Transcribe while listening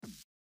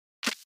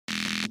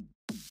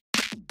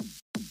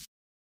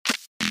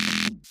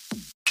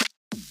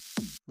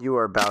You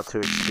are about to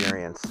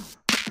experience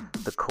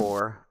the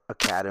Core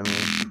Academy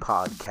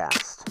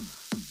podcast.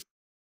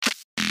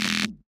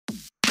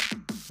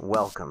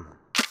 Welcome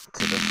to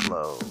the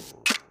flow.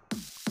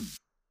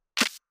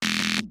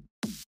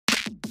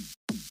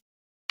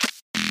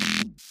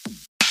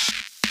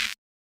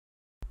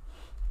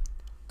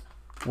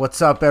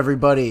 What's up,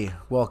 everybody?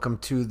 Welcome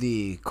to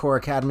the Core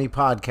Academy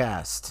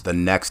podcast. The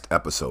next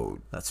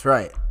episode. That's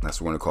right.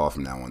 That's what we're going to call it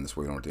from now on. This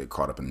way we don't have to get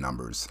caught up in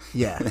numbers.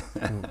 Yeah.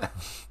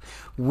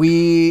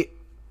 We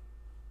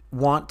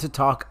want to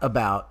talk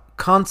about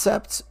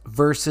concepts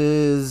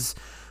versus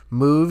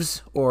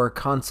moves, or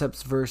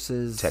concepts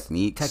versus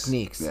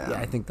techniques. Yeah,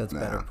 I think that's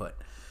better put.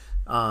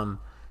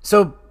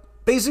 So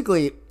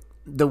basically,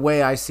 the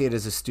way I see it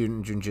as a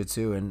student in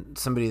jiu-jitsu and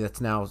somebody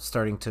that's now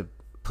starting to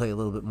play a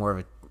little bit more of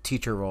a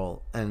teacher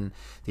role and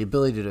the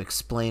ability to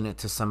explain it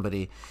to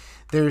somebody,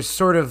 there's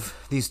sort of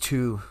these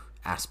two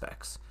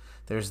aspects.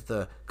 There's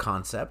the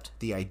concept,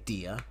 the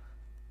idea,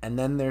 and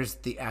then there's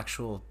the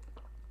actual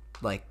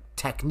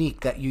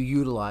technique that you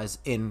utilize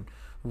in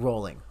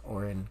rolling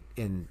or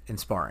in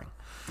sparring.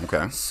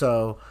 Okay.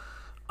 So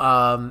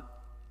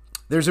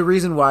there's a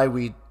reason why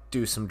we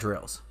do some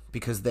drills,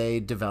 because they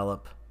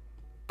develop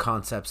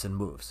concepts and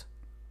moves,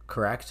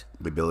 correct?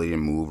 The ability to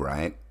move,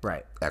 right?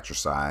 Right.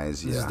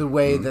 Exercise, This is the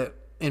way that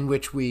in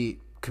which we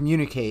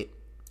communicate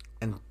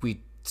and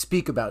we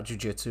speak about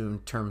jiu-jitsu in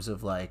terms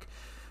of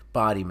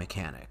body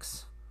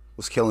mechanics.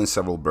 Was killing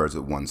several birds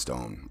with one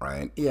stone,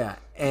 right? Yeah,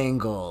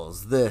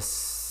 angles,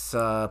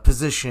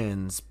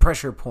 positions,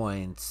 pressure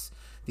points,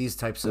 these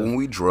types of... When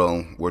we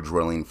drill, we're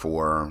drilling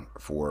for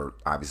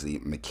obviously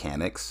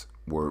mechanics.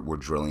 We're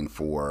drilling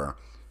for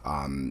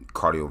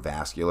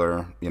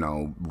cardiovascular,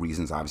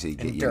 reasons, obviously,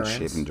 to get you in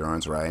shape,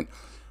 endurance, right?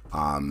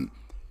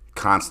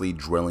 Constantly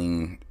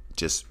drilling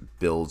just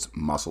builds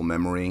muscle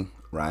memory,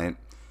 right?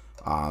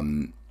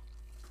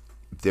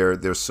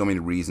 There's so many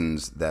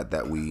reasons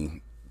that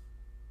we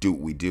do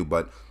what we do,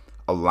 but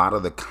a lot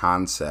of the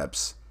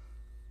concepts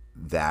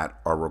that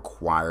are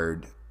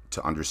required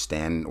to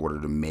understand in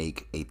order to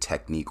make a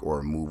technique or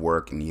a move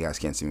work, and you guys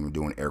can't see me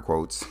doing air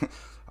quotes,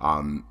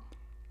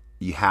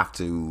 you have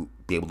to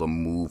be able to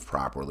move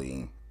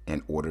properly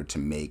in order to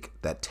make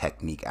that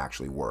technique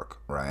actually work,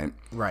 right?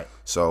 Right.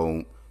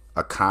 So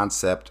a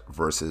concept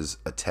versus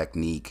a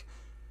technique,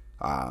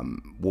 what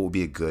would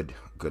be a good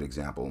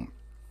example?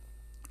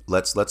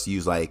 Let's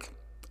use a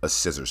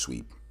scissor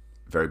sweep,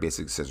 very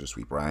basic scissor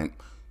sweep, right?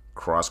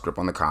 Cross grip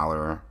on the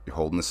collar, you're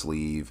holding the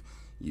sleeve,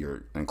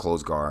 you're in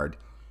closed guard,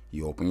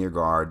 you open your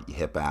guard, you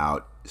hip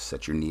out,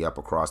 set your knee up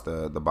across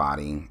the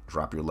body,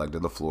 drop your leg to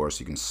the floor so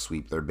you can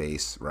sweep their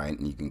base, right?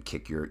 And you can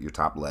kick your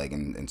top leg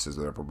and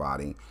scissor their upper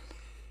body.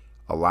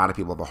 A lot of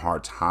people have a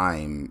hard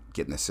time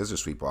getting the scissor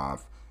sweep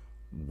off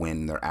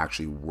when they're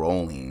actually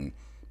rolling,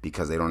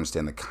 because they don't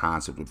understand the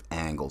concept of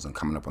angles and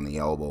coming up on the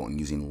elbow and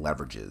using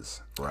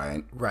leverages,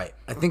 right? Right.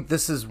 I think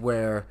this is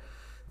where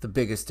the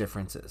biggest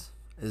difference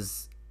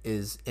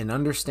is in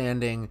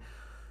understanding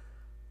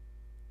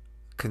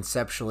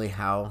conceptually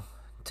how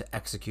to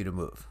execute a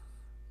move.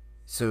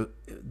 So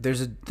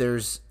there's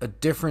a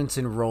difference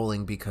in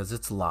rolling because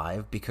it's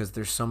live, because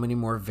there's so many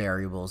more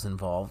variables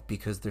involved,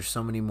 because there's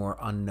so many more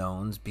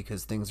unknowns,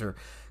 because things are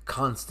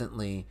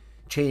constantly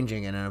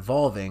changing and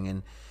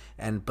evolving,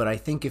 but I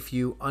think if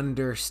you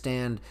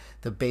understand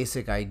the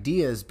basic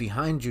ideas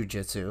behind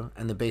jiu-jitsu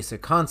and the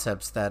basic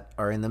concepts that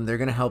are in them, they're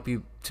going to help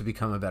you to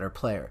become a better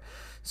player.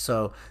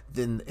 So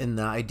in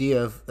the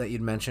idea that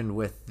you'd mentioned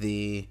with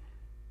the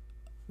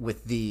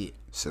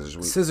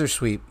scissor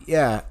sweep,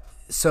 yeah.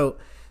 So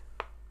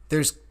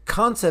there's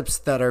concepts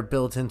that are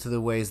built into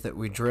the ways that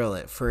we drill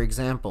it. For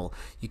example,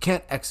 you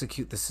can't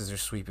execute the scissor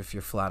sweep if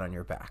you're flat on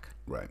your back.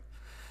 Right.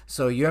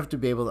 So you have to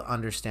be able to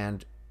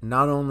understand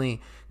not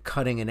only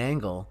cutting an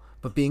angle,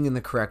 but being in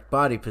the correct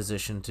body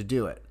position to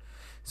do it.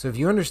 So if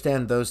you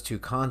understand those two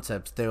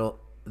concepts,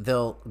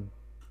 they'll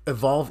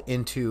evolve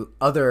into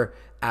other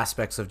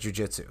aspects of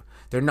jiu-jitsu.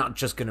 They're not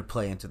just going to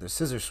play into the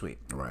scissor sweep.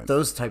 Right.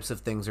 Those types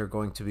of things are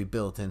going to be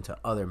built into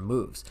other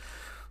moves.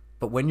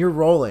 But when you're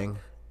rolling,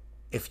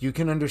 if you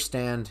can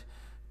understand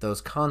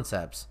those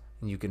concepts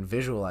and you can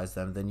visualize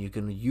them, then you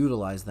can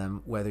utilize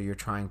them whether you're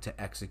trying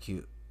to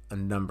execute a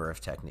number of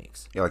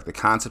techniques. Yeah, the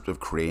concept of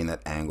creating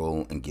that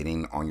angle and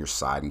getting on your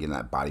side and getting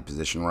that body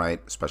position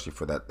right, especially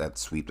for that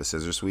sweep, the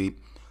scissor sweep.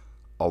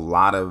 A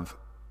lot of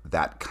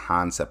that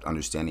concept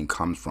understanding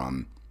comes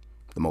from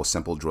the most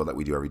simple drill that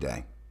we do every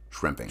day,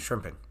 shrimping.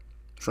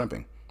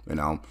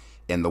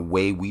 And the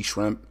way we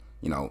shrimp,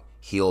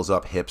 heels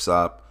up, hips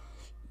up,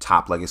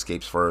 top leg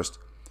escapes first.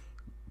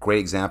 Great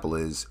example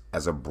is,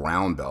 as a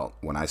brown belt,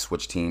 when I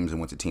switched teams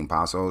and went to Team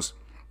Pasos,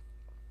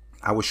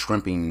 I was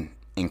shrimping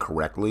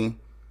incorrectly,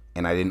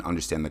 and I didn't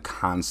understand the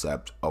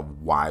concept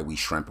of why we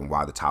shrimp and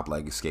why the top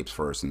leg escapes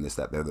first and this,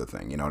 that, the other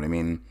thing. You know what I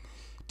mean?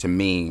 To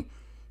me,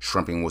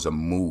 shrimping was a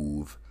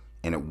move,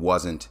 and it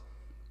wasn't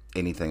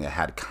anything that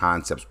had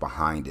concepts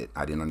behind it.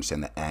 I didn't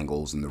understand the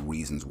angles and the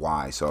reasons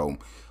why. So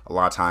a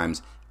lot of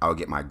times I would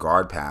get my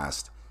guard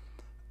passed,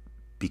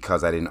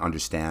 because I didn't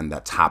understand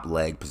that top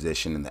leg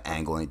position and the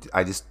angle. And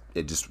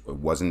it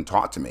wasn't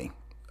taught to me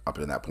up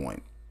to that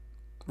point.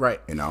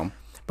 Right. You know?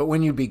 But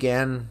when you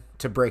began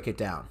to break it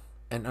down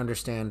and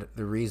understand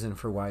the reason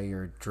for why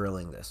you're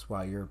drilling this,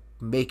 why you're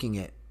making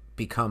it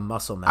become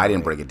muscle memory. I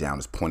didn't break it down. It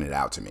was pointed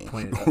out to me.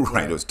 Right.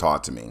 Right. It was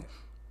taught to me.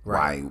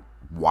 Right.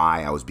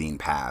 Why I was being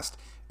passed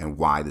and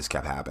why this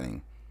kept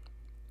happening.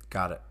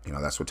 Got it. You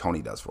know, that's what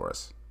Tony does for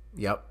us.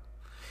 Yep.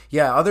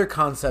 Yeah, other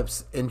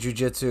concepts in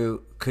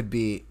jiu-jitsu could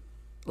be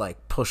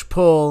like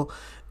push-pull,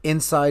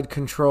 inside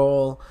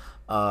control.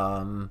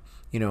 You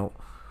know,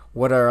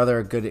 what are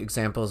other good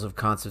examples of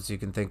concepts you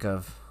can think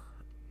of?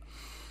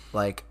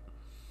 Like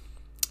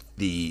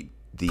the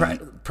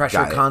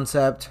pressure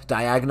concept,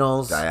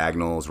 diagonals,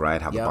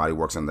 right? How the body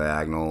works on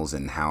diagonals,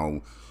 and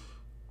how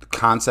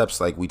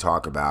concepts like we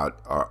talk about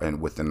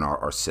and within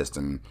our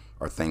system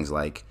are things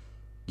like,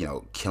 you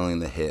know, killing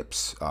the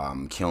hips,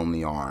 killing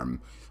the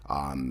arm,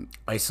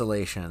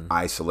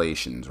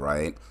 isolations,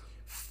 right?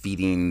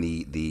 Feeding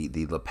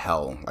the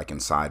lapel, like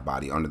inside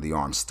body, under the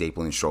arm,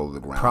 stapling shoulder to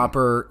the ground.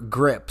 Proper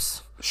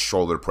grips.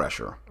 Shoulder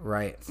pressure.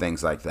 Right.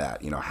 Things like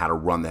that. You know, how to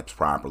run the hips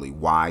properly,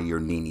 why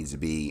your knee needs to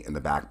be in the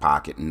back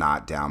pocket,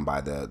 not down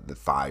by the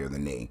thigh or the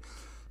knee.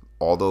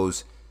 All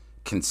those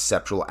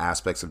conceptual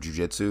aspects of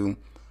jiu-jitsu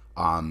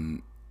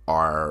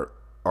are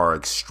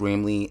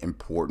extremely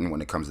important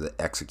when it comes to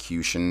the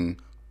execution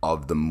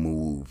of the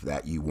move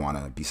that you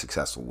want to be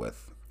successful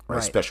with, right?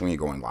 Especially when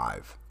you're going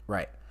live.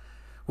 Right.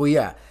 Well,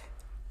 yeah.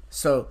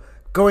 So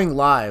going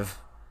live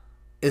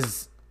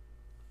is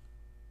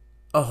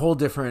a whole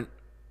different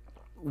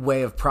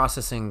way of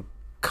processing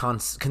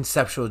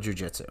conceptual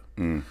jiu-jitsu.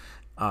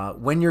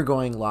 When you're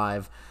going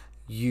live,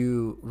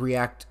 you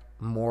react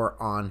more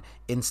on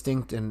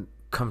instinct and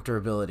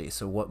comfortability.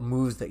 So what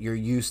moves that you're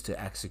used to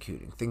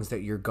executing, things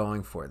that you're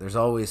going for. There's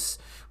always,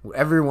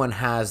 everyone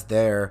has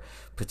their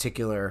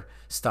particular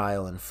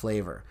style and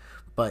flavor.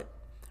 But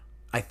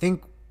I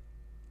think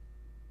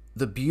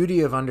the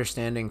beauty of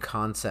understanding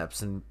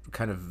concepts and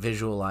kind of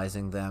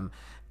visualizing them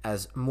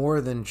as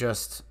more than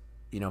just,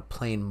 you know,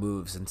 plain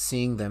moves, and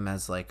seeing them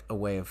as like a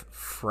way of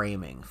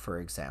framing, for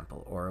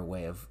example, or a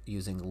way of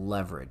using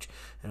leverage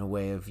and a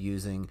way of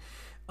using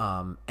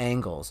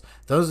angles.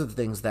 Those are the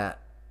things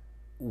that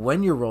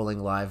when you're rolling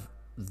live,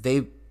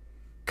 they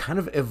kind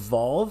of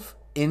evolve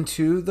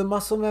into the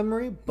muscle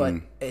memory, but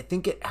I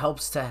think it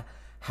helps to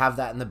have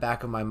that in the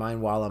back of my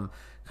mind while I'm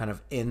kind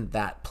of in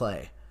that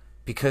play,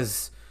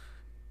 because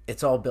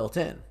it's all built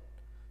in.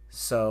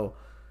 So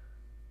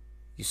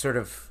you sort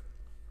of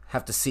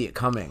have to see it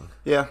coming.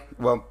 Yeah,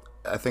 well,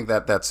 I think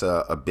that's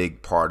a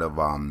big part of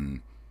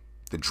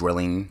the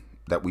drilling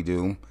that we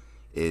do,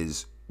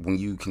 is when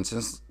you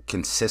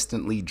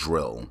consistently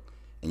drill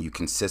and you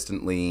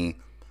consistently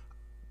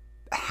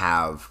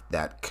have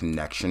that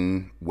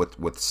connection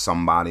with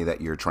somebody that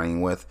you're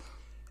training with,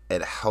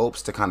 it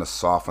helps to kind of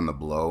soften the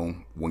blow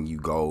when you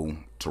go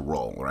to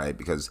roll, right?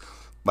 Because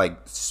like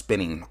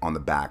spinning on the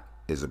back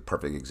is a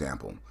perfect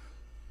example.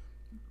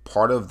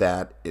 Part of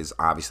that is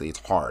obviously it's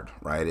hard,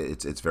 right?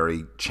 It's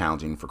very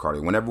challenging for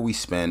cardio. Whenever we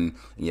spin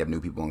and you have new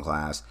people in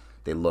class,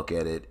 they look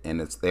at it and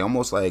they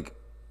almost like,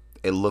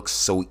 it looks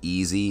so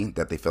easy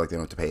that they feel like they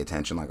don't have to pay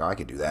attention. Like, oh, I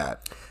could do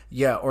that.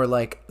 Yeah, or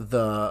like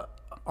the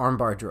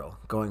armbar drill,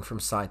 going from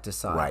side to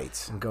side,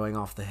 right, and going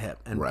off the hip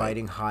and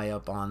biting high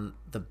up on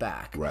the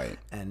back, right,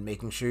 and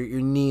making sure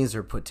your knees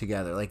are put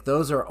together. Like,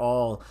 those are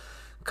all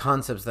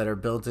concepts that are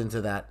built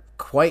into that.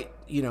 Quite,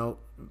 you know,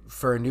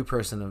 for a new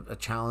person, a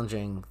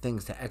challenging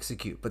things to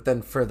execute. But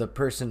then for the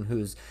person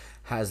who's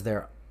has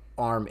their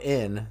arm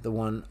in, the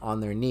one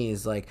on their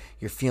knees, like,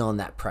 you're feeling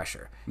that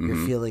pressure. You're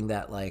feeling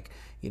that, like,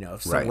 you know,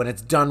 if when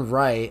it's done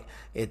right,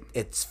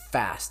 it's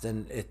fast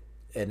and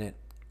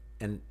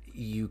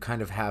you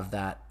kind of have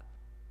that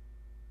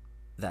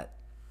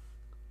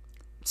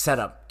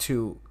setup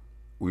to.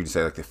 We'd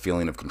say like the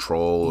feeling of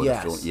control.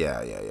 Yes.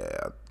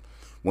 Yeah.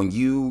 When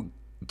you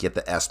get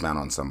the S mount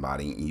on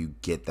somebody and you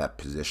get that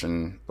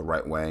position the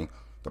right way,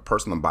 the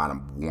person on the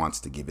bottom wants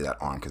to give you that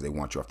arm because they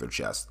want you off their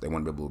chest. They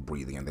want to be able to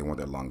breathe again. They want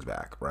their lungs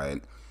back,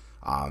 right?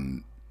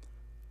 And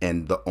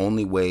the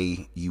only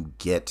way you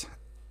get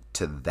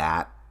to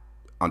that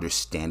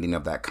understanding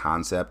of that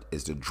concept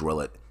is to drill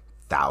it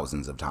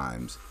thousands of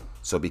times,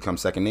 so it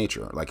becomes second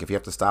nature. Like, if you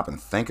have to stop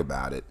and think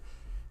about it,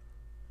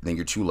 then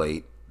you're too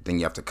late. Then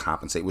you have to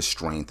compensate with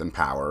strength and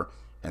power,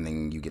 and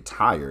then you get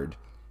tired,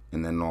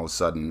 and then all of a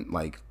sudden,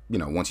 like, you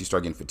know, once you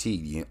start getting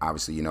fatigued,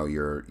 obviously, you know,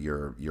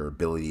 your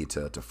ability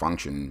to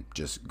function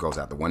just goes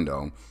out the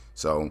window.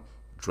 So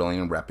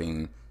drilling and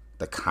repping,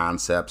 the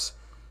concepts,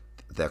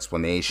 the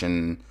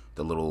explanation,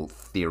 the little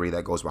theory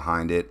that goes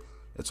behind it,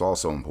 it's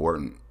also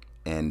important.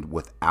 And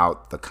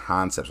without the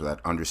concepts, without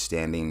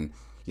understanding,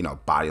 you know,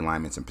 body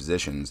alignments and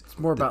positions, it's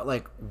more about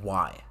like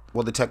why.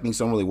 Well, the techniques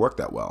don't really work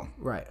that well.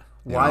 Right.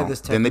 Why this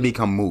technique? Then they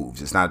become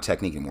moves. It's not a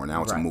technique anymore.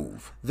 Now it's a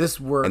move.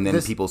 And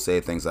then people say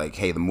things like,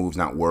 hey, the move's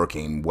not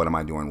working. What am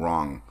I doing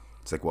wrong?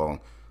 It's like,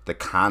 well, the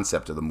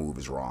concept of the move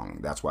is wrong.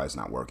 That's why it's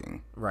not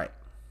working. Right.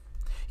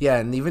 Yeah,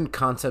 and even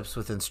concepts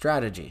within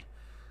strategy.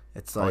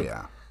 It's Oh like,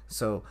 yeah,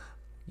 so,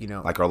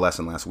 like our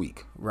lesson last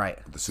week, right.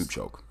 the soup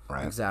choke,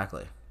 right?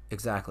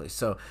 Exactly.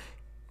 So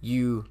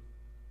you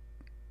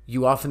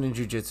often in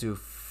jiu-jitsu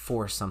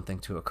force something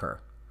to occur.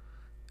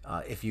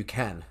 If you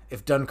can,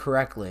 if done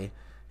correctly,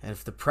 and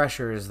if the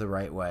pressure is the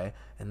right way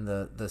and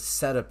the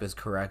setup is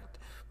correct,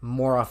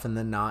 more often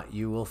than not,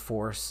 you will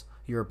force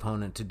your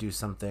opponent to do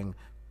something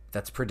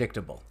that's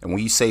predictable. And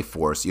when you say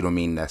force, you don't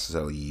mean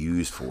necessarily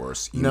use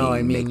force. You No, mean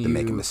I mean make them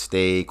make a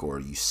mistake, or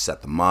you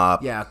set them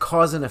up. Yeah,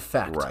 cause and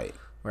effect.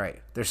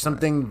 Right. There's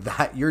something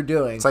that you're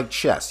doing. It's like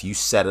chess. You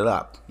set it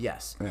up.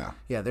 Yes. Yeah.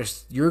 Yeah.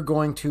 You're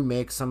going to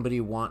make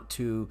somebody want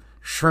to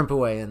shrimp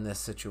away in this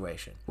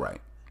situation. Right.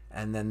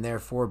 And then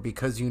therefore,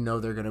 because you know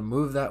they're going to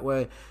move that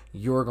way,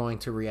 you're going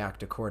to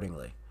react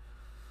accordingly.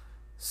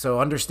 So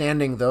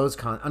understanding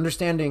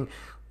understanding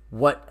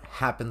what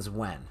happens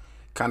when.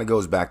 Kind of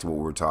goes back to what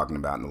we were talking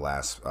about in the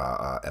last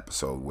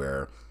episode,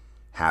 where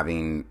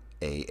having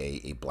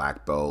a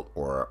black belt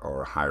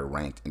or a higher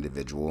ranked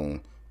individual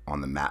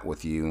on the mat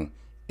with you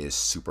is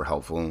super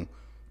helpful,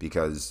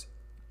 because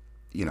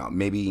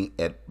maybe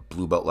at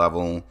blue belt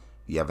level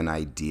you have an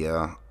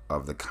idea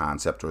of the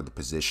concept or the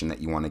position that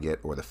you want to get,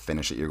 or the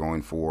finish that you're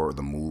going for, or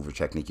the move or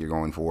technique you're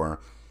going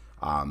for,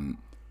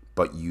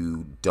 but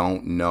you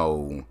don't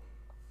know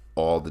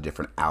all the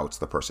different outs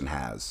the person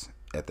has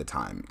at the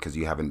time, because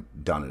you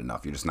haven't done it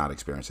enough. You're just not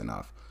experienced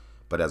enough.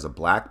 But as a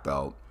black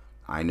belt,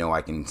 I know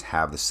I can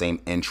have the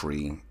same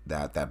entry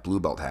that blue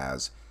belt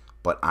has,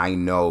 but I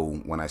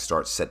know when I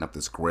start setting up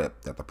this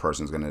grip that the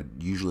person's going to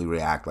usually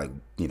react like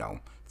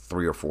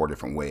 3 or 4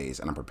 different ways,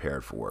 and I'm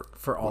prepared for it.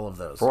 For all of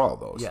those. For all of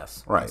those.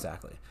 Yes. Right.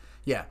 Exactly.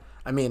 Yeah.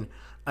 I mean,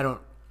 I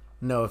don't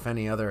know if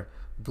any other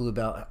blue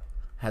belt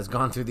has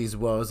gone through these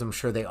woes. I'm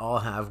sure they all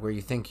have, where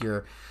you think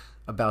you're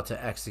about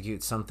to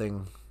execute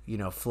something,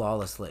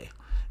 flawlessly,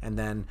 and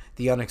then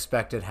the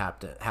unexpected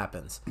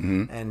happens,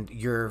 and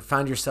you're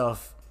found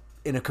yourself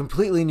in a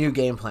completely new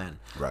game plan.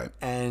 Right.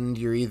 And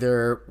you're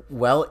either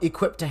well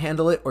equipped to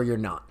handle it or you're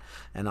not.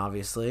 And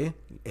obviously,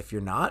 if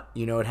you're not,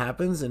 you know what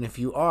happens. And if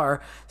you are,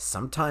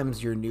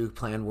 sometimes your new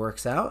plan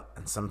works out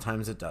and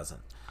sometimes it doesn't.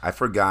 I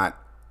forgot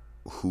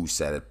who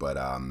said it, but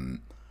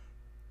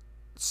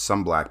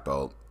some black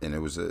belt, and it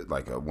was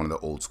one of the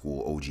old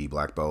school OG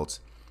black belts.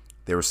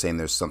 They were saying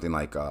there's something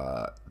like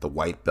the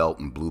white belt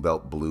and blue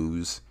belt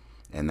blues,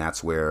 and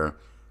that's where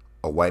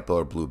a white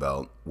belt or blue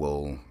belt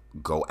will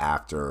go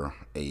after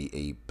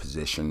a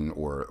position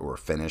or a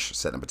finish,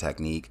 setting up a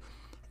technique,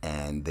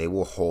 and they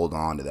will hold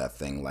on to that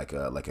thing like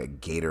a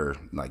gator,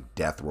 like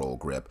death roll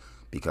grip,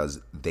 because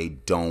they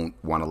don't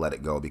want to let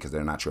it go, because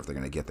they're not sure if they're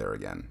going to get there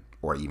again,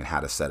 or even how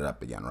to set it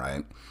up again,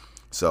 right?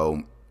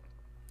 So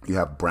you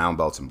have brown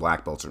belts and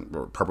black belts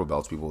or purple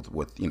belts, people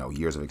with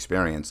years of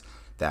experience,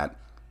 that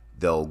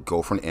they'll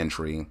go for an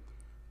entry,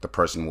 the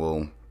person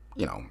will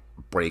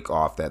break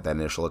off that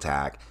initial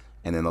attack,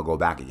 and then they'll go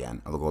back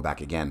again, and they'll go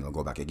back again, and they'll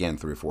go back again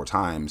 3 or 4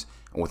 times.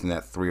 And within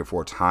that 3 or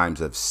 4 times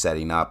of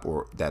setting up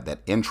or that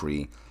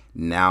entry,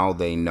 now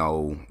they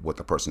know what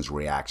the person's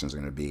reactions are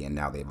going to be, and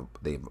now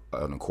they've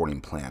an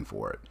according plan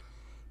for it.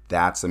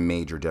 That's a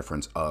major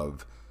difference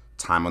of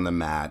time on the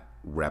mat,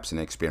 reps and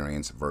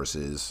experience,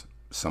 versus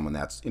someone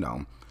that's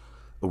a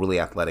really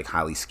athletic,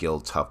 highly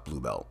skilled, tough blue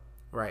belt.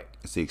 Right.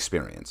 It's the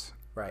experience.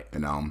 Right.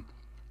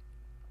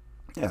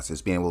 Yeah, so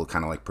it's being able to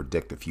kind of like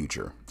predict the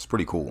future. It's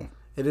pretty cool.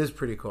 It is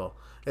pretty cool.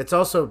 It's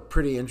also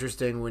pretty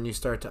interesting when you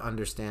start to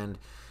understand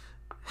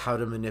how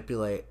to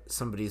manipulate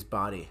somebody's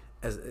body.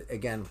 As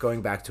again,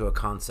 going back to a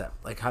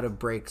concept, like how to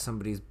break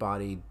somebody's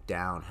body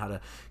down, how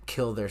to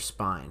kill their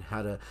spine,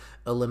 how to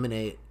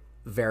eliminate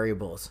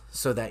variables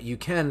so that you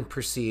can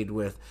proceed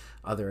with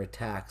other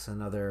attacks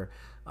and other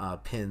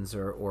pins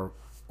or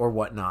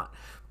whatnot.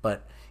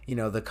 But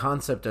the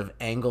concept of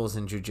angles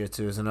in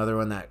jiu-jitsu is another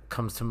one that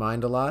comes to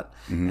mind a lot,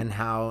 and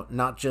how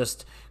not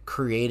just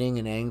creating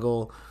an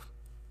angle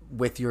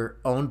with your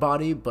own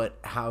body, but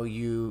how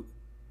you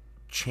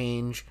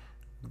change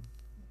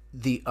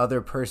the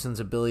other person's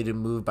ability to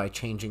move by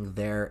changing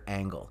their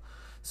angle.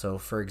 So,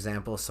 for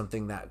example,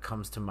 something that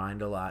comes to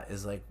mind a lot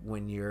is like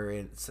when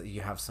you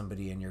have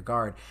somebody in your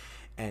guard,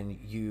 and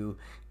you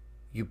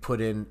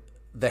put in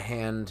the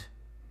hand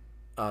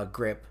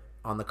grip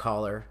on the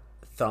collar,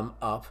 thumb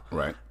up,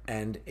 right?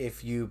 And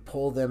if you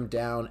pull them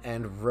down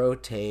and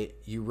rotate,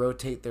 you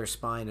rotate their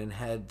spine and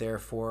head,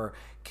 therefore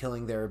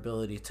killing their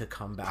ability to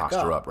come back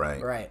posture up,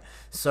 right? Right.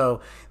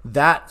 So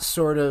that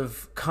sort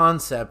of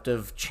concept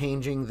of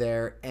changing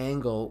their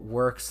angle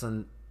works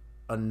in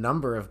a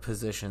number of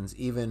positions,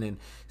 even in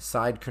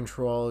side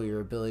control, your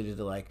ability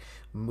to like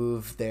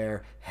move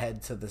their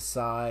head to the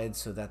side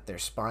so that their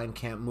spine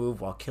can't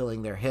move while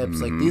killing their hips.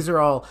 Like these are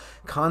all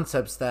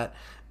concepts that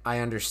I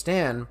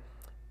understand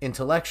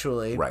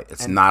intellectually. Right.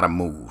 It's not a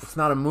move. It's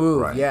not a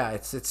move. Right. Yeah.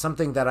 It's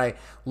something that I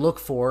look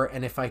for,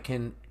 and if I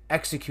can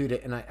execute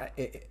it, and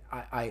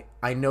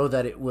I know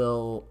that it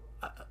will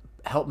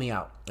help me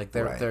out. Like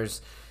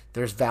there's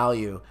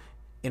value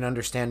in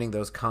understanding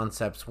those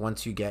concepts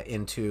once you get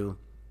into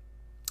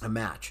a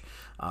match.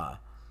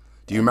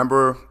 Do you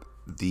remember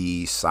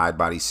the side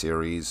body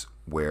series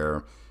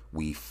where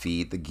we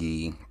feed the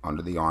gi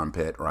under the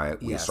armpit, right?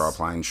 We Yes. start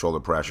applying shoulder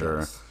pressure.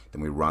 Yes.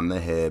 Then we run the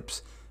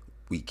hips.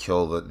 We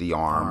kill the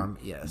arm.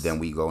 Yes. Then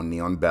we go knee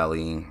on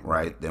belly,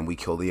 right? Then we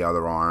kill the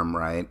other arm,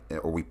 right?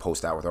 Or we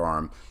post out with our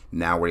arm.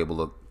 Now we're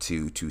able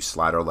to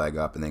slide our leg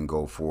up and then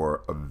go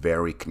for a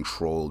very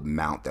controlled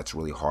mount that's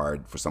really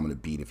hard for someone to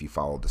beat if you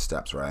follow the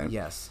steps, right?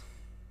 Yes.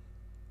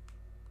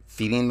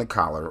 Feeding the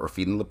collar or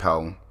feeding the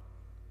lapel,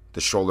 the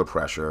shoulder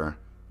pressure,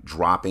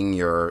 dropping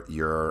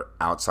your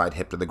outside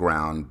hip to the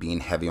ground,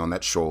 being heavy on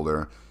that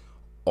shoulder,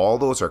 all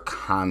those are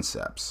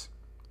concepts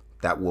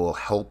that will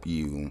help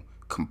you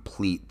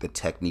complete the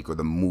technique or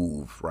the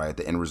move, right?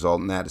 The end result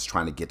in that is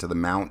trying to get to the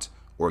mount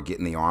or get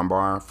in the arm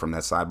bar from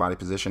that side body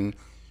position.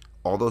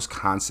 All those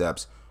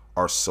concepts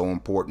are so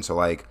important. So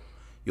like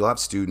you'll have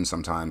students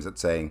sometimes that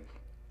say,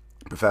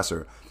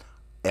 Professor,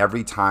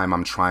 every time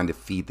I'm trying to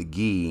feed the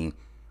gi,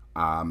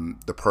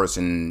 the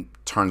person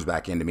turns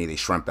back into me, they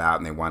shrimp out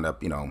and they wind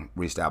up,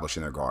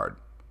 reestablishing their guard.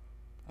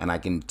 And I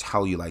can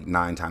tell you like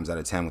 9 times out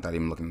of 10 without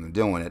even looking at them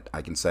doing it,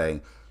 I can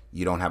say,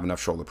 you don't have enough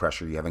shoulder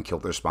pressure, you haven't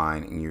killed their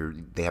spine,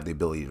 and they have the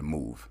ability to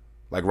move.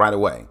 Like right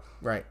away.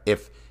 Right.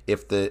 If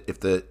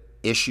the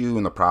issue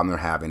and the problem they're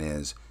having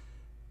is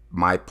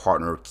my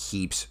partner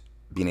keeps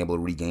being able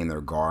to regain their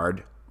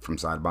guard from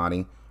side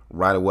body,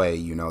 right away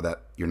you know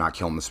that you're not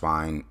killing the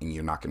spine and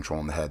you're not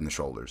controlling the head and the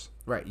shoulders.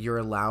 Right. You're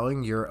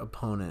allowing your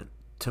opponent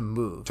to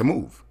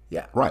move.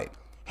 Yeah. Right.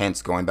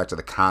 Hence going back to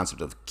the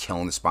concept of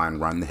killing the spine,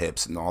 running the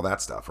hips and all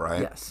that stuff,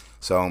 right? Yes.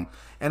 So,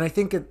 and I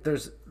think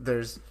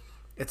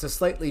it's a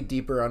slightly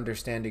deeper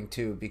understanding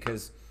too,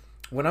 because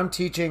when I'm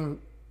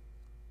teaching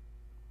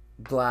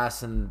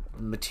glass and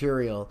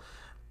material,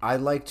 I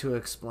like to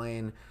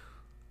explain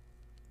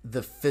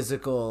the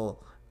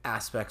physical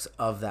aspects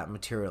of that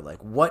material,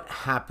 like what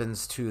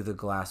happens to the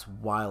glass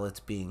while it's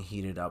being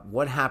heated up,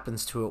 what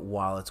happens to it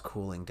while it's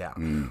cooling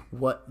down.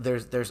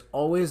 There's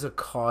always a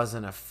cause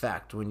and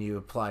effect when you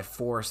apply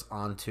force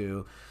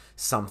onto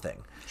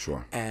something.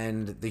 Sure.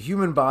 And the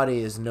human body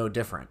is no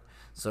different.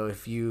 So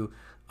if you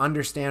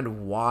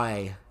understand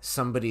why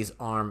somebody's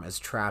arm is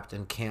trapped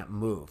and can't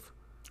move,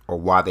 or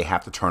why they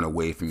have to turn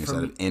away from you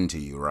instead of into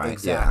you, right?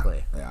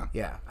 Exactly.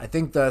 Yeah. I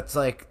think that's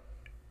like,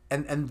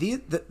 and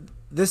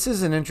this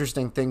is an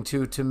interesting thing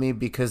too to me,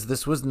 because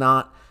this was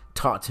not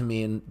taught to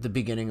me in the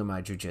beginning of my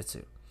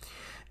jiu-jitsu.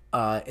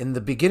 In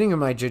the beginning of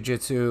my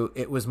jiu-jitsu,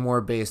 it was more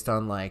based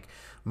on like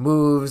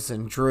moves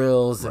and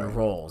drills and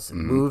rolls,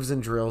 and moves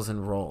and drills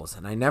and rolls,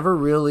 and I never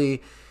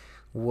really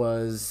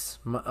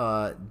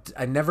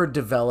I never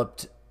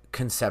developed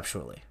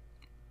conceptually.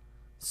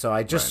 So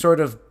I just sort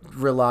of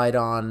relied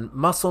on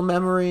muscle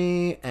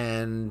memory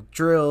and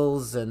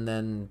drills, and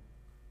then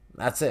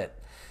that's it.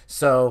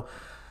 So,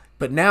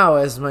 but now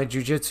as my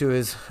jiu-jitsu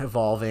is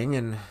evolving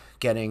and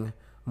getting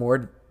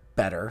more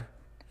better,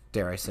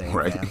 dare I say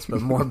advanced,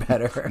 but more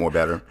better. More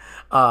better.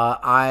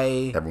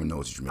 Everyone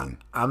knows what you mean.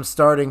 I'm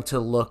starting to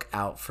look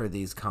out for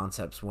these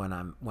concepts when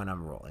I'm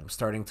rolling. I'm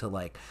starting to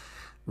like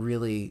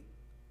really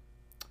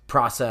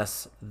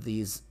process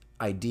these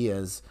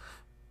ideas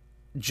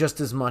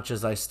just as much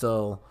as I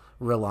still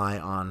rely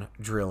on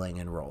drilling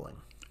and rolling.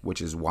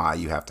 Which is why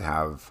you have to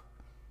have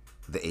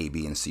the A,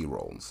 B, and C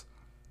rolls.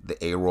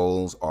 The A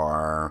rolls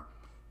are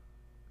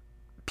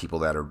people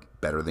that are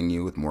better than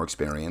you with more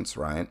experience,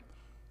 right?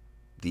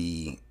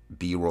 The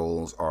B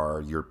rolls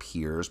are your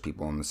peers,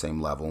 people on the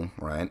same level,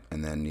 right?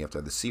 And then you have to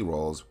have the C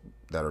rolls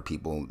that are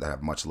people that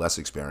have much less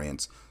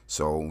experience,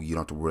 so you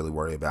don't have to really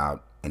worry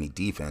about any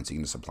defense. You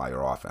can just apply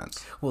your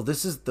offense. Well,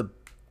 this is the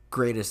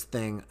greatest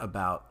thing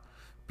about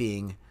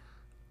being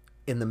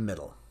in the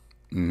middle.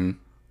 Mm-hmm.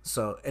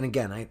 So, and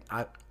again,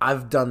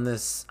 I've done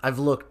this.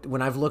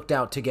 When I've looked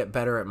out to get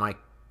better at my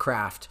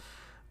craft,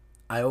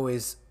 I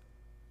always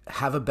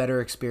have a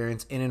better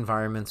experience in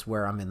environments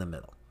where I'm in the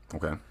middle.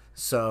 Okay.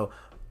 So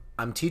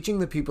I'm teaching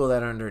the people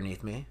that are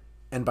underneath me,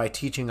 and by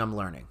teaching, I'm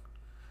learning.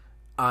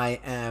 I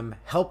am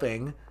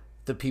helping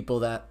the people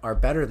that are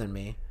better than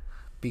me,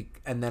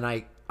 and then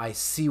I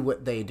see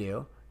what they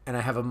do, and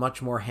I have a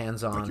much more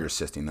hands-on... Like you're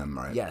assisting them,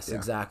 right? Yes, yeah.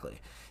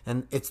 Exactly.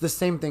 And it's the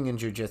same thing in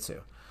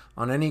jiu-jitsu.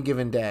 On any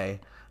given day,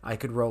 I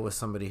could roll with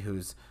somebody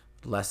who's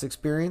less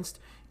experienced,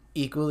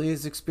 equally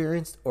as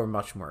experienced, or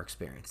much more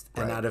experienced.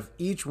 Right. And out of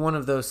each one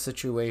of those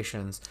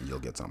situations... You'll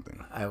get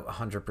something. I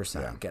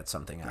 100% get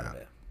something out of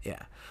it.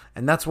 Yeah.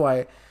 And that's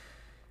why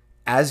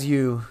as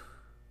you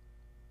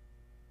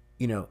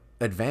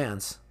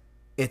advance,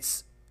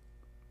 it's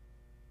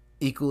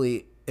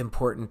equally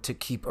important to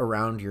keep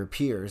around your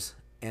peers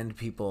and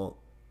people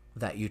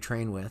that you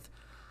train with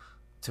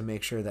to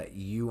make sure that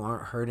you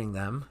aren't hurting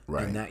them,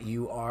 right, and that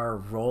you are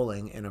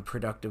rolling in a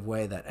productive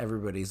way that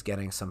everybody's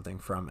getting something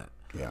from it.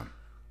 Yeah.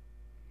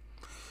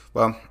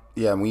 Well,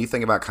 yeah, when you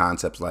think about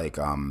concepts like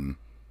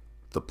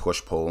the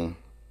push-pull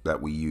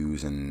that we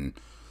use in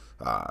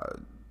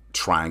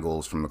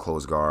triangles from the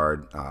closed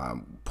guard,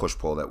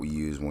 push-pull that we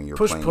use when you're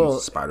playing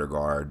spider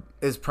guard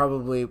is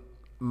probably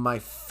my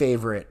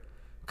favorite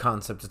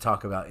concept to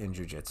talk about in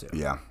jiu-jitsu.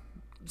 Yeah.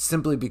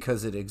 simply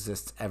because it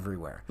exists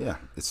everywhere. Yeah,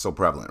 it's so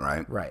prevalent,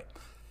 right? Right.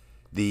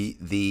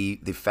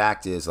 The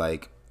fact is,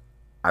 like,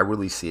 I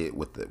really see it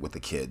with the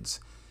kids.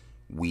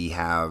 We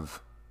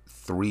have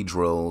 3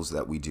 drills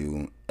that we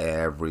do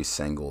every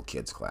single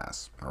kids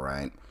class. All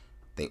right,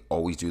 they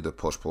always do the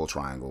push pull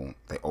triangle.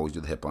 They always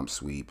do the hip bump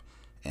sweep,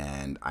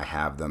 and I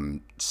have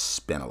them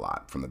spin a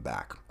lot from the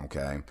back.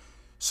 Okay,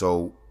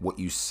 so what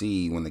you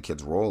see when the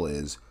kids roll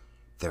is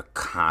they're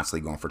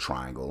constantly going for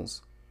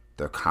triangles.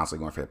 They're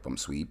constantly going for hip bump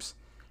sweeps,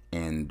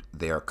 and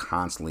they are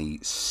constantly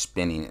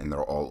spinning, and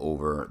they're all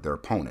over their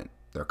opponent.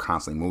 They're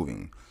constantly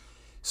moving.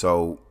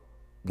 So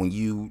when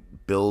you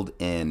build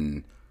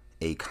in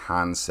a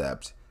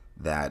concept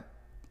that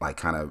like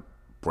kind of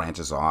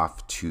branches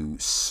off to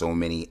so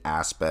many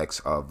aspects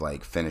of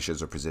like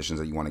finishes or positions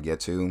that you want to get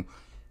to,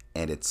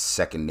 and it's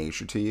second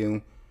nature to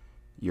you,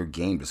 your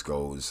game just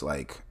goes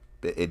like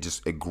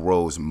it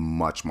grows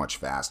much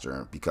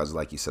faster, because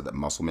like you said, that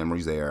muscle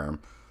memory's there.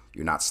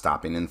 You're not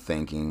stopping and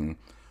thinking.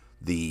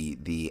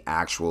 The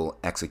actual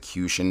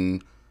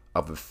execution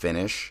of the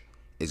finish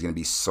is going to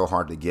be so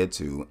hard to get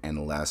to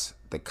unless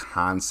the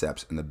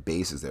concepts and the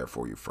base is there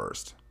for you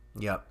first.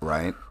 Yep.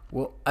 Right?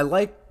 Well, I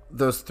like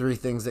those 3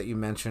 things that you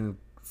mentioned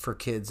for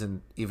kids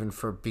and even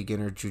for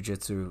beginner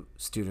jiu-jitsu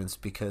students,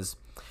 because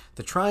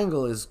the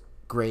triangle is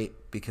great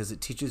because it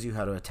teaches you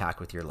how to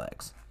attack with your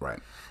legs. Right.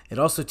 It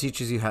also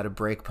teaches you how to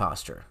break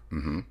posture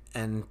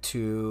and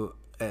to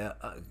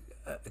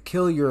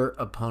kill your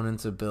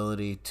opponent's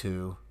ability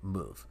to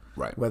move.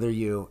 Right. Whether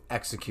you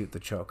execute the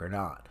choke or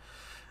not.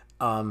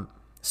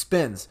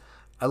 Spins.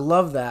 I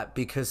love that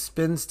because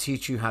spins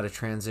teach you how to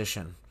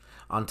transition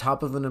on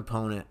top of an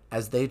opponent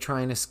as they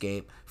try and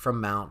escape from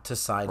mount to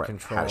side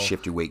control. How to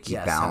shift your weight, keep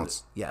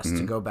balance.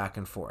 To go back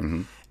and forth.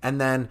 And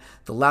then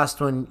the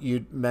last one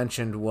you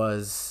mentioned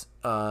was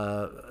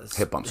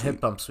hip bump sweep.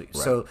 Hip bump sweep.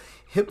 Right. So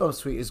hip bump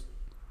sweep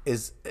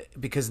is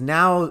because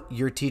now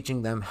you're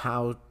teaching them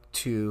how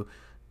to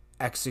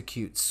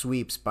execute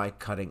sweeps by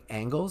cutting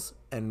angles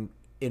and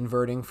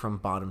inverting from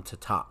bottom to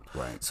top.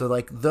 Right. So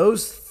like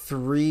those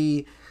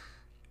 3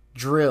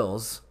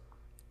 drills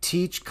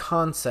teach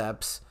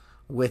concepts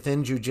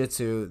within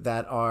jiu-jitsu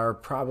that are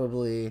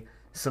probably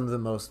some of the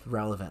most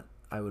relevant,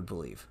 I would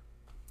believe.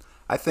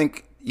 I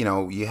think,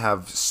 you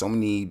have so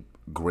many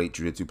great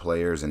jiu-jitsu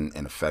players and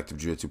effective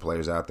jiu-jitsu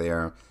players out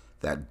there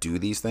that do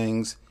these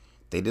things.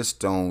 They just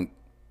don't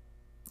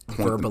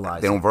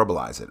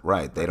verbalize it.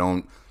 Right. They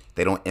don't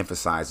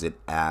emphasize it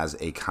as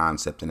a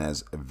concept and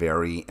as a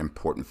very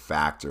important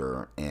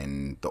factor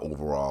in the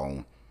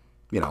overall,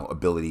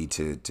 ability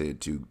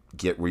to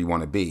get where you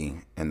want to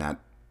be in that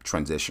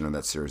transition or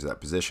that series, or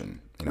that position.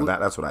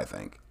 That's what I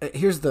think.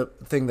 Here's the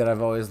thing that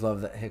I've always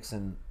loved that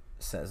Rickson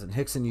says, and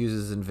Rickson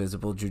uses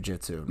invisible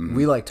jiu-jitsu.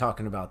 We like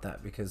talking about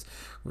that because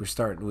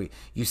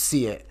you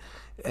see it,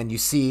 and you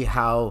see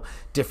how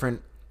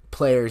different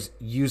players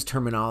use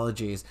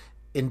terminologies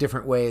in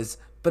different ways,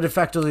 but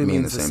effectively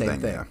means the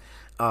same thing.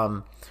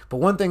 Yeah. But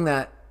one thing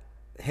that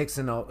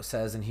Rickson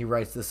says, and he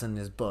writes this in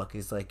his book,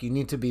 he's like, you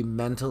need to be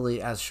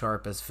mentally as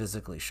sharp as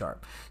physically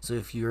sharp. So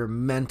if you're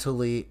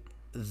mentally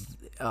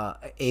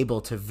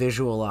able to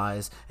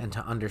visualize and to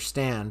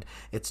understand,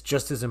 it's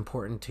just as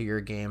important to your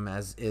game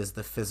as is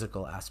the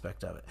physical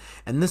aspect of it.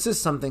 And this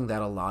is something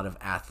that a lot of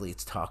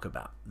athletes talk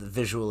about, the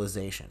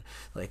visualization.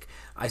 Like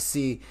I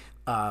see,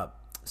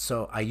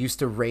 so I used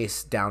to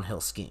race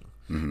downhill skiing,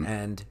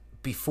 and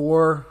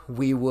before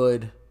we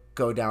would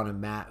go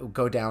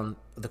down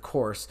the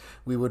course,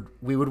 we would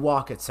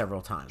walk it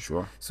several times.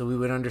 Sure. So we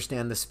would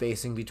understand the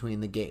spacing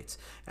between the gates,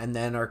 and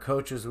then our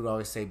coaches would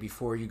always say,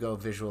 before you go,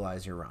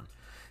 visualize your run.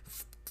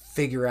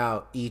 Figure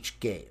out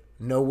each gate,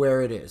 know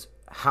where it is,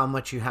 how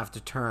much you have to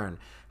turn,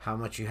 how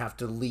much you have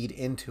to lead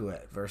into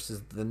it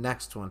versus the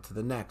next one to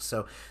the next.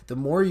 So the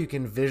more you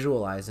can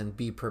visualize and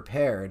be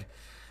prepared,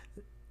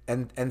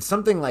 and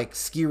something like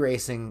ski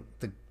racing,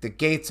 the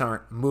gates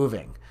aren't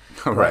moving,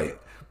 right?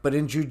 But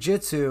in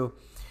jiu-jitsu,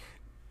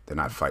 they're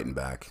not fighting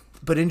back.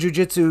 But in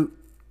jiu-jitsu,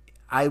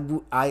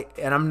 and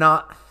I'm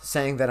not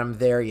saying that I'm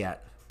there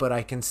yet, but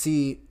I can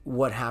see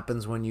what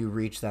happens when you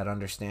reach that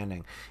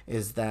understanding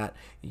is that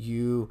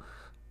you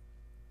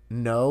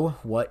know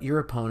what your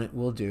opponent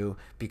will do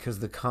because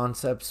the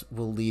concepts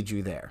will lead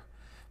you there.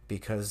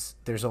 Because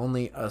there's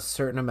only a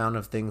certain amount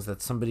of things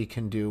that somebody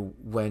can do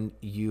when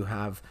you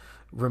have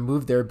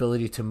removed their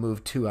ability to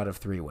move 2 out of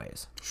 3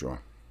 ways.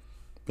 Sure.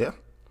 Yeah.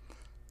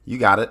 You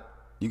got it.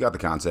 You got the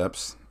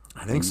concepts.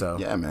 I think so.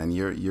 Yeah, man.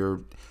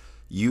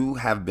 You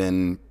have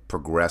been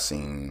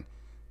progressing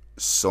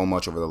so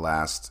much over the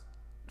last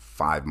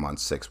 5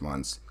 months, 6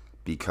 months,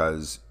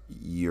 because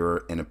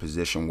you're in a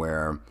position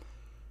where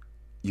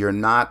you're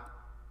not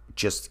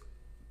just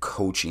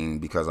coaching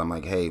because I'm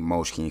like, hey,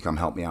 Moshe, can you come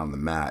help me out on the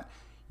mat?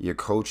 You're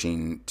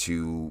coaching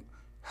to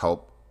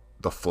help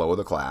the flow of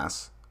the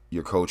class.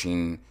 You're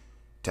coaching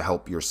to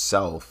help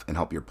yourself and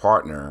help your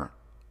partner.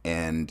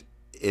 And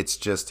it's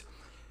just,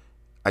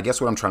 I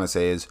guess what I'm trying to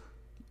say is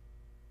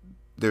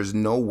there's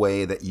no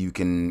way that you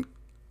can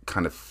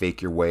kind of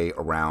fake your way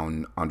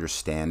around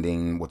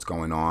understanding what's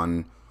going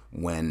on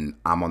when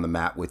I'm on the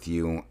mat with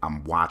you,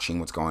 I'm watching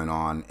what's going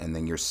on, and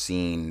then you're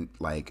seeing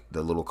like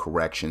the little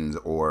corrections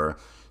or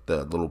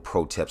the little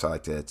pro tips I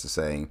like to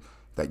say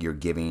that you're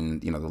giving,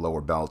 the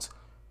lower belts.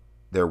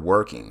 They're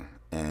working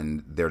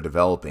and they're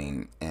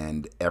developing,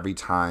 and every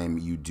time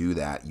you do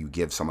that, you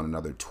give someone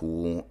another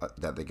tool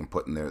that they can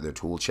put in their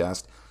tool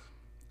chest.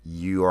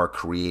 You are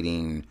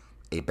creating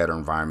a better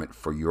environment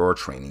for your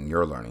training,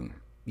 your learning.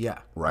 Yeah.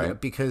 Right? Yeah,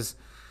 because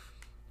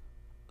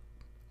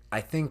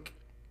I think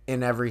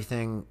in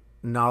everything,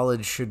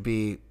 knowledge should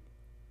be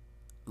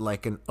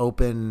like an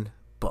open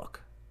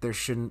book. There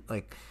shouldn't,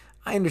 like,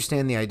 I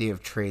understand the idea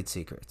of trade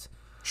secrets.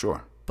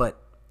 Sure.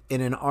 But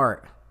in an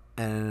art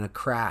and in a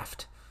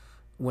craft,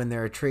 when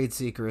there are trade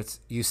secrets,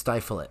 you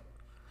stifle it.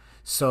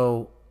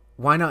 So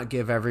why not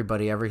give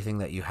everybody everything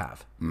that you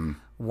have?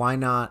 Why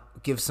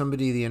not give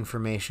somebody the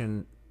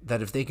information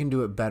that if they can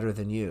do it better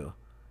than you,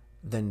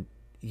 then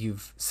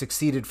you've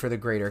succeeded for the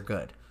greater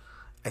good?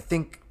 I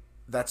think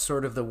that's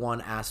sort of the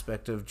one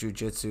aspect of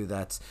jiu-jitsu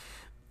that's,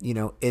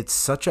 it's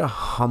such a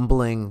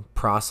humbling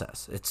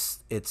process.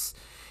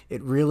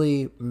 It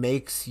really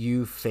makes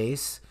you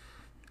face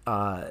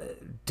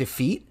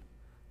defeat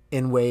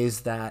in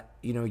ways that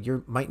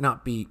you might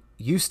not be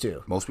used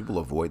to. Most people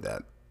avoid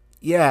that.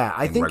 Yeah,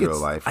 I think regular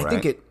life, I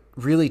think right? it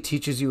really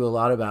teaches you a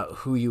lot about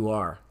who you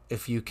are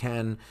if you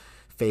can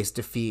face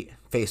defeat,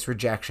 face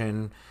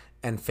rejection,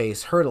 and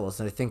face hurdles.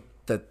 And I think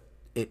that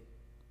it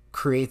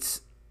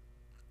creates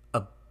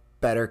a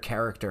better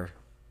character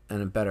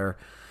and a better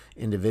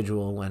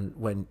individual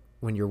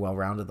when you're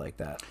well-rounded like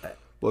that.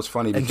 Well, it's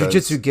funny And because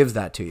jiu-jitsu gives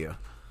that to you.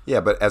 yeah,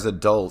 but as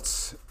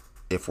adults,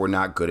 if we're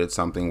not good at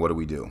something, what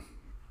do?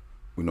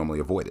 We normally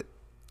avoid it.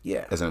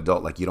 Yeah. As an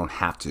adult, like, you don't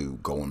have to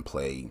go and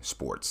play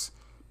sports.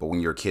 But when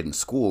you're a kid in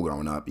school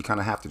growing up, you kind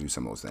of have to do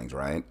some of those things,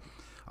 right?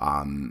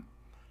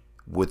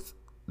 With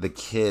the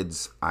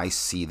kids, I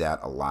see that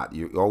a lot.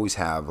 You always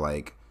have,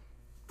 like,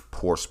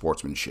 poor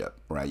sportsmanship,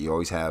 right? You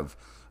always have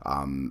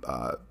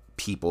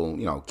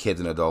people, kids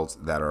and adults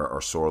that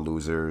are sore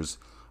losers.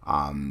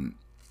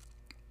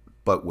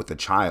 But with a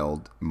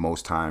child,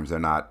 most times they're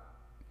not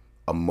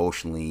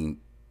emotionally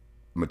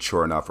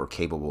mature enough or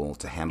capable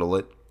to handle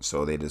it.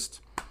 So they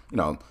just,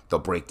 they'll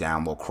break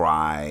down, they'll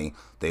cry.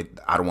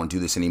 I don't want to do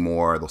this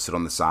anymore. They'll sit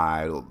on the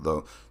side.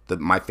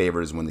 My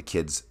favorite is when the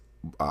kids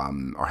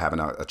are having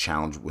a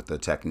challenge with the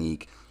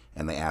technique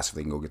and they ask if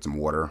they can go get some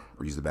water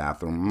or use the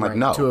bathroom. I'm like,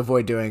 no. To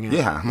avoid doing it.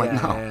 Yeah, I'm like,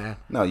 no. Yeah.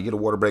 No, you get a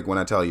water break when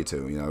I tell you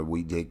to.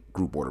 We take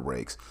group water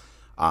breaks.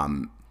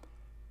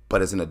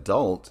 But as an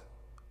adult,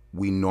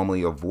 we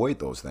normally avoid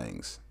those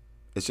things.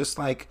 It's just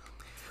like...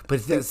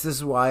 But this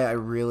is why I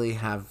really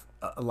have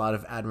a lot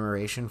of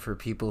admiration for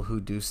people who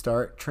do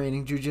start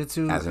training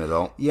jiu-jitsu. As an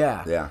adult?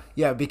 Yeah.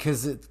 Yeah,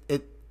 because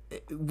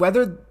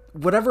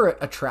whatever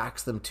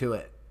attracts them to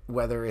it,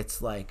 whether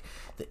it's like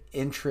the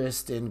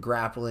interest in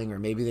grappling or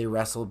maybe they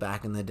wrestled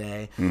back in the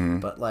day,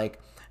 but like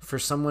for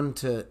someone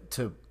to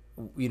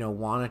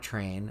want to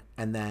train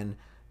and then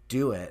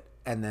do it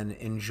and then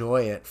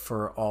enjoy it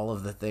for all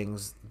of the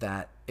things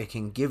that it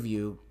can give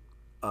you,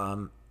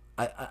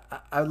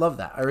 I love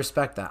that. I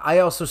respect that. I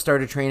also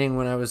started training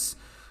when I was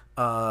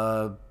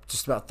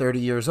just about 30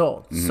 years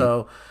old.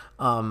 So,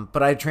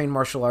 but I trained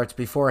martial arts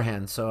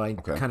beforehand, so I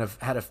kind of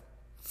had a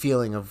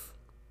feeling of,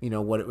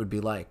 what it would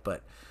be like.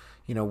 But,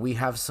 we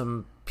have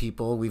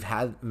we've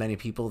had many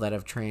people that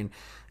have trained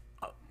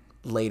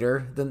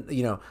later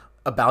than,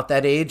 about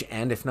that age,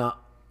 and if not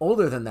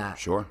older than that.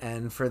 Sure.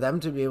 And for them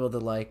to be able to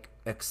like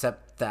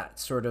accept that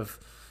sort of,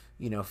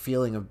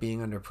 feeling of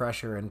being under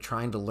pressure and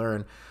trying to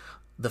learn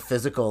the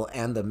physical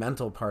and the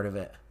mental part of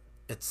it,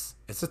 it's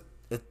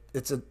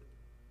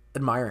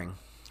admiring.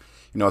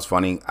 It's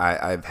funny.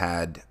 I've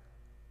had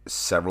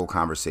several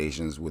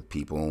conversations with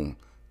people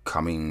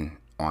coming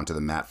onto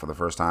the mat for the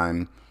first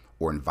time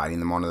or inviting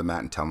them onto the mat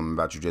and telling them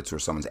about jiu-jitsu, or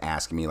someone's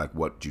asking me like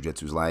what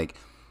jiu-jitsu is like.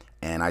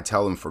 And I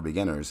tell them, for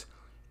beginners,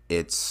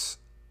 it's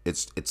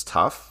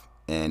tough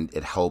and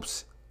it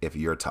helps if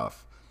you're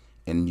tough.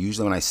 And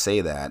usually when I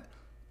say that,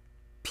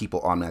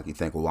 people automatically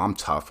think, well, I'm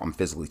tough. I'm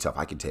physically tough.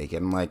 I can take it.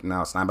 I'm like, no,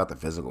 it's not about the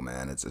physical,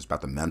 man. It's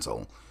about the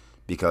mental.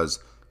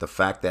 Because the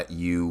fact that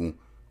you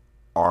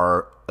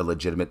are a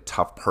legitimate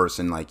tough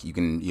person, like you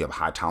have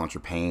high tolerance for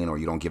pain, or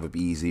you don't give up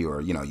easy, or,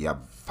 you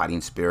have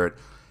fighting spirit,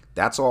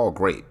 that's all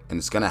great. And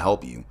it's going to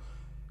help you.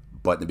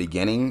 But in the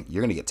beginning,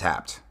 you're going to get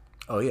tapped.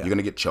 Oh, yeah. You're going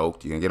to get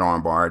choked. You're going to get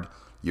armbarred.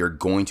 You're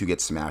going to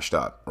get smashed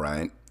up,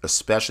 right?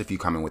 Especially if you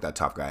come in with that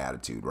tough guy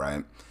attitude,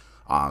 right?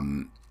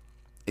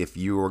 If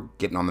you're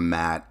getting on the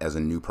mat as a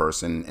new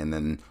person and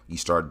then you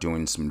start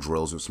doing some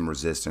drills with some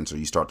resistance, or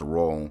you start to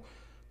roll,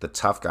 the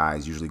tough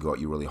guys usually go at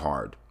you really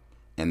hard.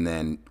 And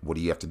then what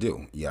do you have to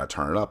do? You got to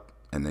turn it up,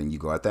 and then you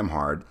go at them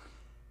hard.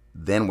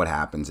 Then what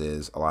happens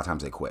is a lot of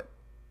times they quit.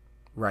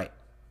 Right?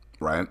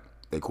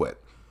 They quit.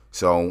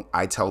 So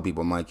I tell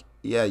people, I'm like,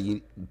 yeah,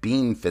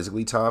 being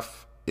physically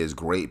tough is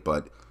great,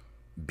 but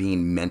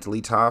being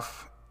mentally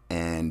tough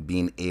and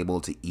being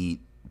able to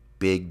eat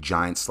big,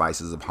 giant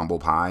slices of humble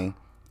pie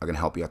are going to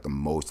help you out the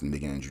most in the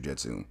beginning of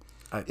jiu-jitsu.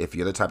 If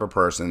you're the type of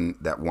person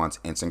that wants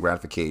instant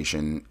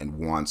gratification and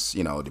wants,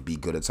 to be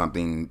good at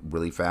something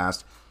really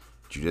fast,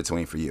 jiu-jitsu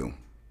ain't for you.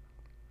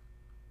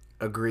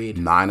 Agreed.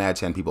 9 out of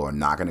 10 people are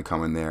not going to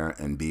come in there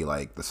and be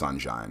like the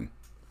sunshine.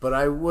 But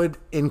I would,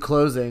 in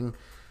closing,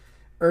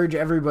 urge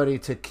everybody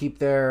to keep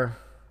their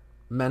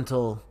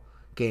mental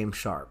game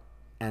sharp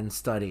and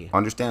study.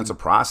 Understand it's a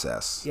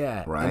process.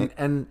 Yeah. Right?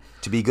 And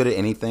to be good at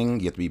anything,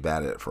 you have to be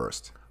bad at it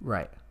first.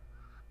 Right.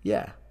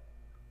 Yeah.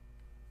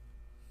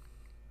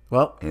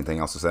 Well, anything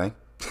else to say?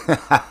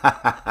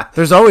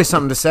 There's always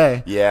something to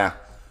say. Yeah.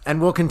 And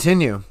we'll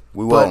continue.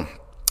 We will. But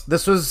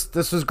this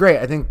was great.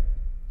 I think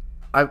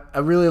I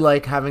really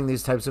like having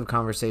these types of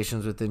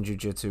conversations within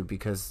jiu-jitsu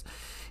because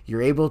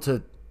you're able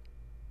to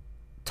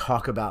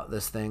talk about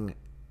this thing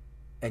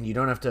and you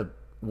don't have to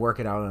work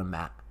it out on a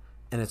mat.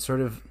 And it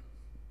sort of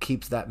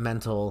keeps that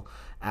mental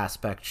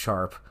aspect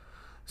sharp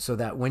so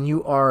that when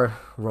you are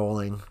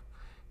rolling,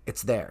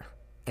 it's there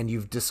and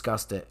you've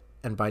discussed it.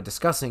 And by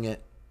discussing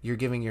it, you're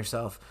giving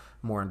yourself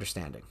more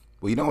understanding.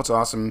 Well, you know what's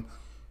awesome?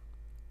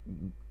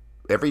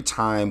 Every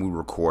time we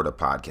record a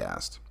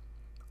podcast,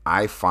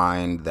 I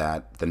find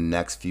that the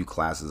next few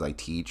classes I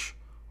teach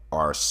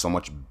are so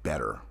much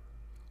better,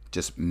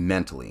 just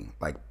mentally,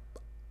 like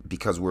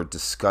because we're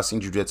discussing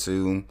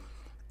jiu-jitsu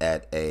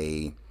at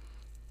a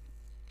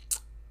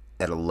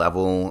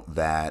level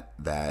that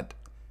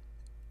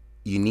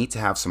you need to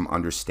have some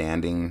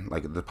understanding.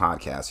 Like the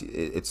podcast,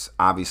 it's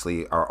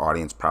obviously our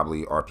audience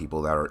probably are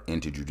people that are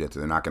into jiu-jitsu.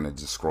 They're not going to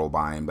just scroll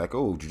by and be like,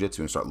 oh,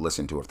 jiu-jitsu, and start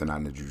listening to it if they're not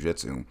into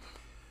jiu-jitsu.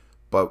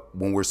 But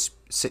when we're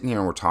sitting here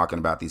and we're talking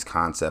about these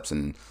concepts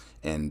and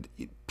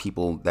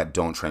people that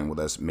don't train with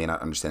us may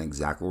not understand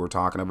exactly what we're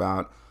talking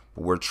about,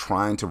 but we're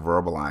trying to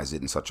verbalize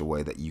it in such a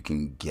way that you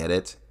can get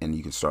it and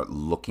you can start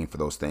looking for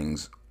those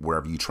things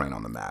wherever you train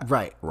on the mat.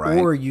 Right.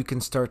 Or you can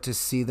start to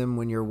see them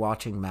when you're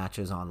watching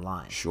matches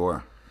online.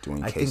 Sure.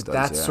 Doing I case think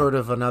studies, that's sort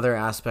of another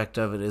aspect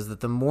of it is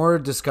that the more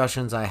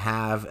discussions I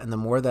have and the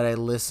more that I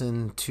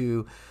listen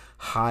to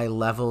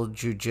high-level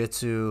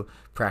jiu-jitsu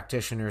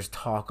practitioners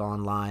talk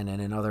online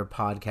and in other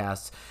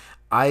podcasts,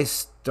 I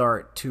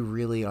start to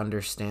really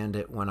understand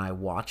it when I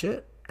watch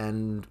it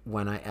and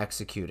when I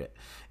execute it.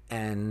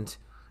 And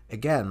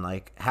again,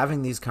 like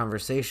having these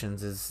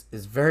conversations is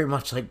very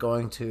much like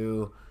going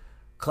to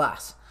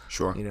class.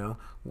 Sure.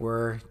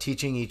 We're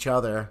teaching each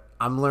other.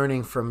 I'm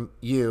learning from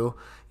you.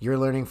 You're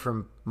learning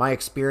from my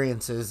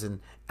experiences and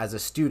as a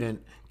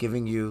student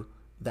giving you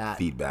that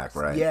feedback,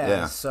 right?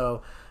 Yeah.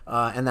 So,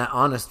 and that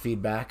honest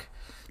feedback.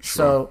 Sure.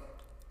 So,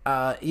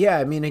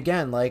 I mean,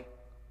 again, like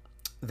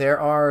there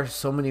are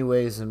so many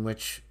ways in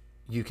which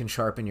you can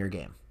sharpen your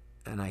game.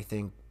 And I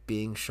think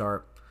being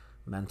sharp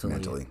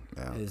mentally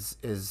yeah.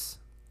 is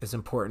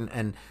important.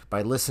 And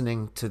by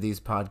listening to these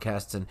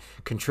podcasts and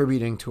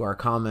contributing to our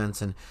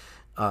comments and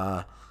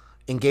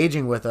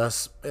engaging with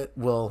us, it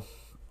will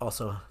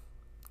also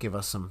give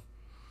us some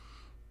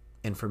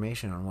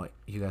information on what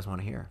you guys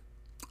want to hear.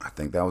 I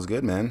think that was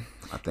good, man.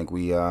 I think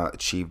we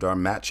achieved our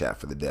mat chat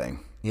for the day.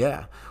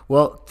 Yeah.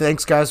 Well,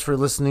 thanks, guys, for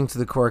listening to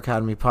the Core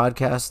Academy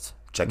podcast.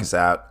 Check us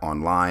out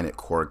online at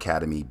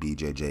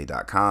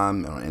coreacademybjj.com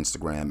and on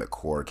Instagram at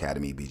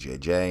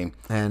coreacademybjj.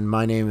 And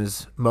my name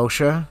is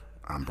Moshe.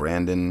 I'm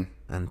Brandon.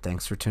 And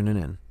thanks for tuning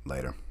in.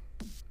 Later.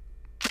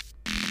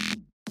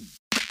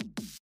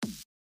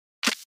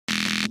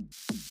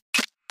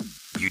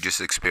 You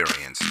just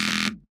experienced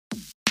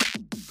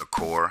the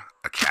Core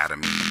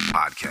Academy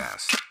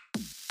podcast.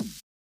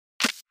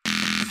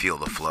 Feel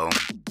the flow.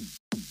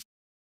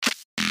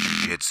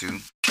 Jiu-jitsu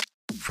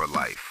for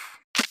life.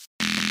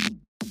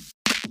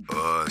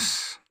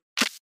 Us.